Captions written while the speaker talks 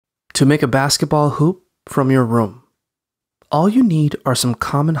To make a basketball hoop from your room, all you need are some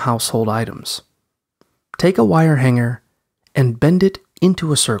common household items. Take a wire hanger and bend it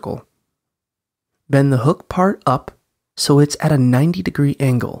into a circle. Bend the hook part up so it's at a 90-degree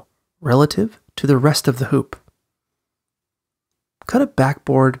angle relative to the rest of the hoop. Cut a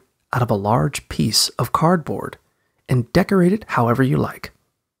backboard out of a large piece of cardboard and decorate it however you like.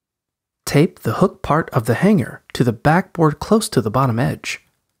 Tape the hook part of the hanger to the backboard close to the bottom edge.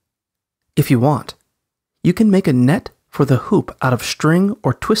 If you want, you can make a net for the hoop out of string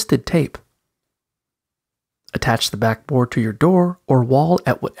or twisted tape. Attach the backboard to your door or wall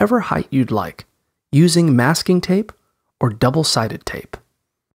at whatever height you'd like, using masking tape or double-sided tape.